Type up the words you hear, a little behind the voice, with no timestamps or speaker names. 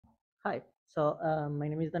Hi. My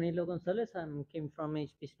name is Danilo Gonzalez. I came from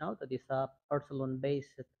HPCNow, that is a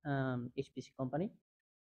Barcelona-based HPC company.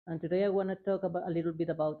 And today I want to talk about a little bit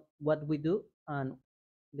about what we do and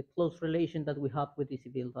the close relation that we have with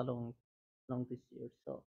EasyBuild along this year.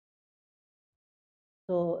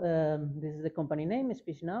 This is the company name,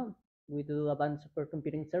 HPCNow. We do advanced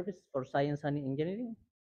supercomputing services for science and engineering.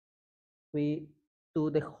 We do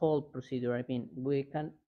the whole procedure. I mean, we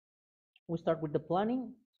start with the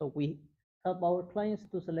planning. So we help our clients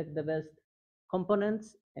to select the best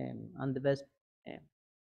components and the best uh,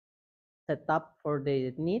 setup for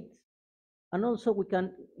their needs. And also we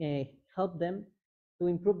can help them to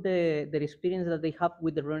improve their experience that they have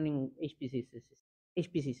with the running HPC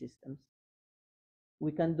systems.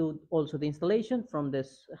 We can do also the installation from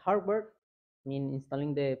this hardware, I mean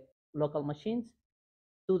installing the local machines,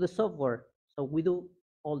 to the software. So we do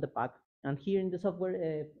all the pack. And here in the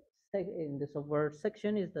software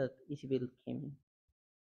section is that EasyBuild came in.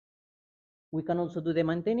 We can also do the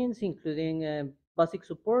maintenance, including basic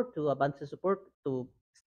support to advanced support to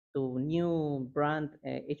new brand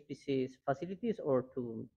HPC facilities or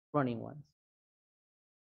to running ones.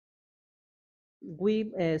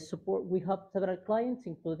 We have several clients,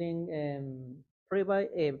 including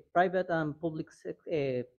private and public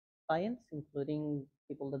clients, including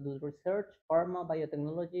people that do research, pharma,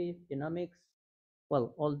 biotechnology, genomics,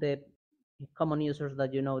 well, all the common users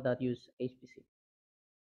that you know that use HPC.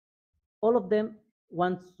 All of them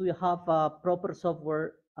wants to have a proper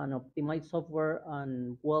software, an optimized software,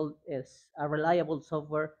 and well, is a reliable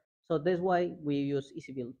software. So that's why we use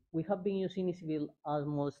EasyBuild. We have been using EasyBuild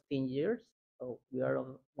almost 10 years. So we are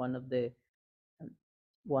one of the um,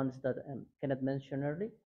 ones that Kenneth mentioned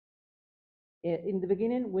earlier. In the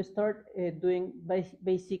beginning, we start doing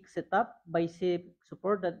basic setup, basic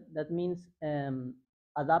support. That means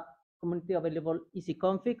adapt community available easy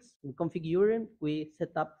configs. We configure them. We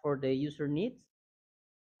set up for the user needs,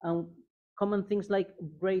 and common things like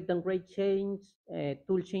grade and grade change,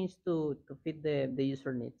 tool change to fit the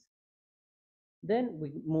user needs. Then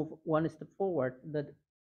we move one step forward that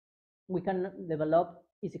we can develop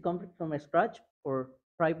easy config from scratch for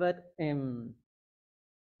private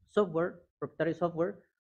software, proprietary software,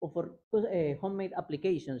 or for homemade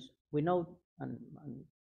applications. We know, and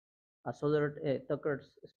as other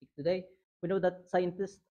talkers speak today, we know that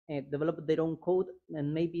scientists develop their own code,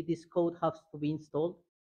 and maybe this code has to be installed,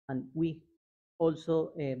 and we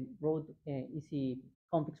also wrote easy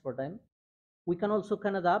configs for them. We can also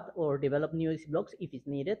adapt or develop new easy blocks if it's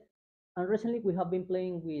needed. And recently we have been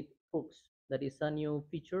playing with hooks. That is a new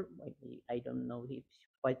feature. I don't know if it's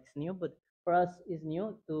quite new, but for us it's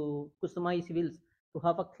new to customize builds, to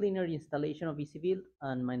have a cleaner installation of EasyBuild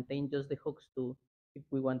and maintain just the hooks to if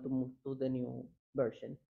we want to move to the new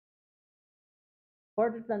version.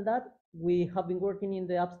 Further than that, we have been working in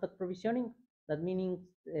the abstract provisioning. That meaning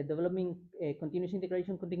developing continuous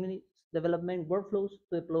integration, continuous development workflows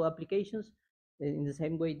to deploy applications in the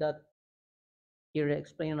same way that here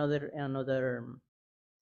explain another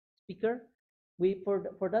speaker.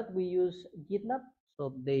 For that we use GitLab.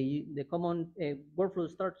 So the common workflow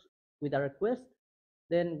starts with a request.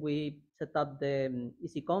 Then we set up the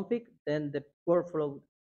easy config. Then the workflow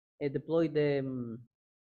deploy the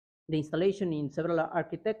installation in several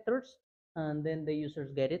architectures, and then the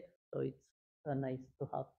users get it. So it's nice to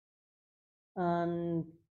have. And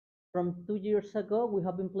from 2 years ago, we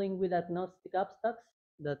have been playing with agnostic abstracts.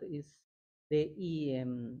 That is the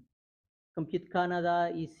Compute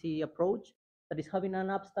Canada easy approach, that is having an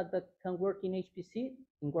abstract that can work in HPC,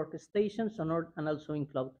 in workstations, and also in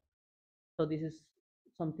cloud. So this is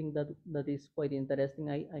something that is quite interesting.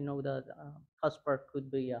 I know that Caspar could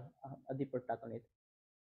be a deeper talk on it.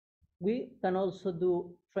 We can also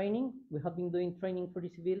do training. We have been doing training for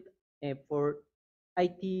EasyBuild for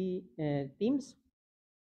IT teams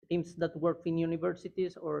that work in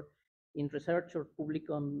universities or in research or public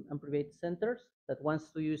and private centers that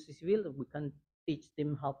wants to use EasyBuild. We can teach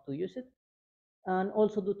them how to use it, and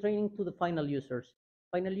also do training to the final users.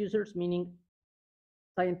 Final users meaning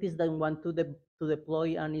scientists that want to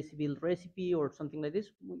deploy an EasyBuild recipe or something like this.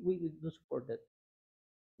 We do support that.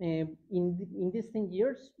 In these 10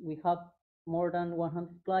 years, we have more than 100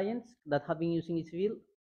 clients that have been using EasyBuild,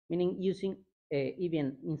 meaning using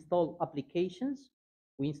even installed applications.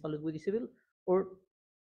 We install it with EasyBuild, or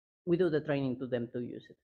we do the training to them to use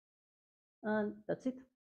it. And that's it.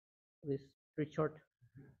 This pretty short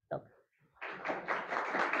talk.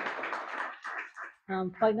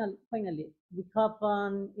 Finally, we have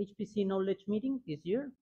an HPC knowledge meeting this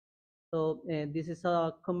year. So this is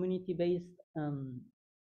a community-based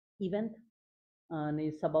event, and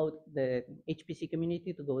it's about the HPC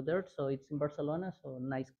community to go there. So it's in Barcelona, so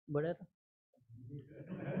nice weather.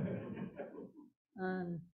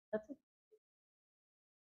 And that's it.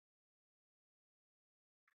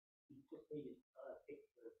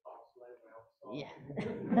 Yeah.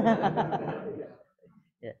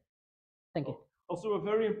 Yeah. Thank you. Also, a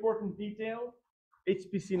very important detail: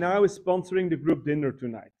 HPCNow is sponsoring the group dinner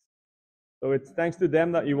tonight. So it's thanks to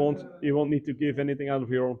them that you won't need to give anything out of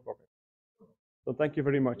your own pocket. So thank you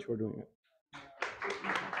very much for doing it.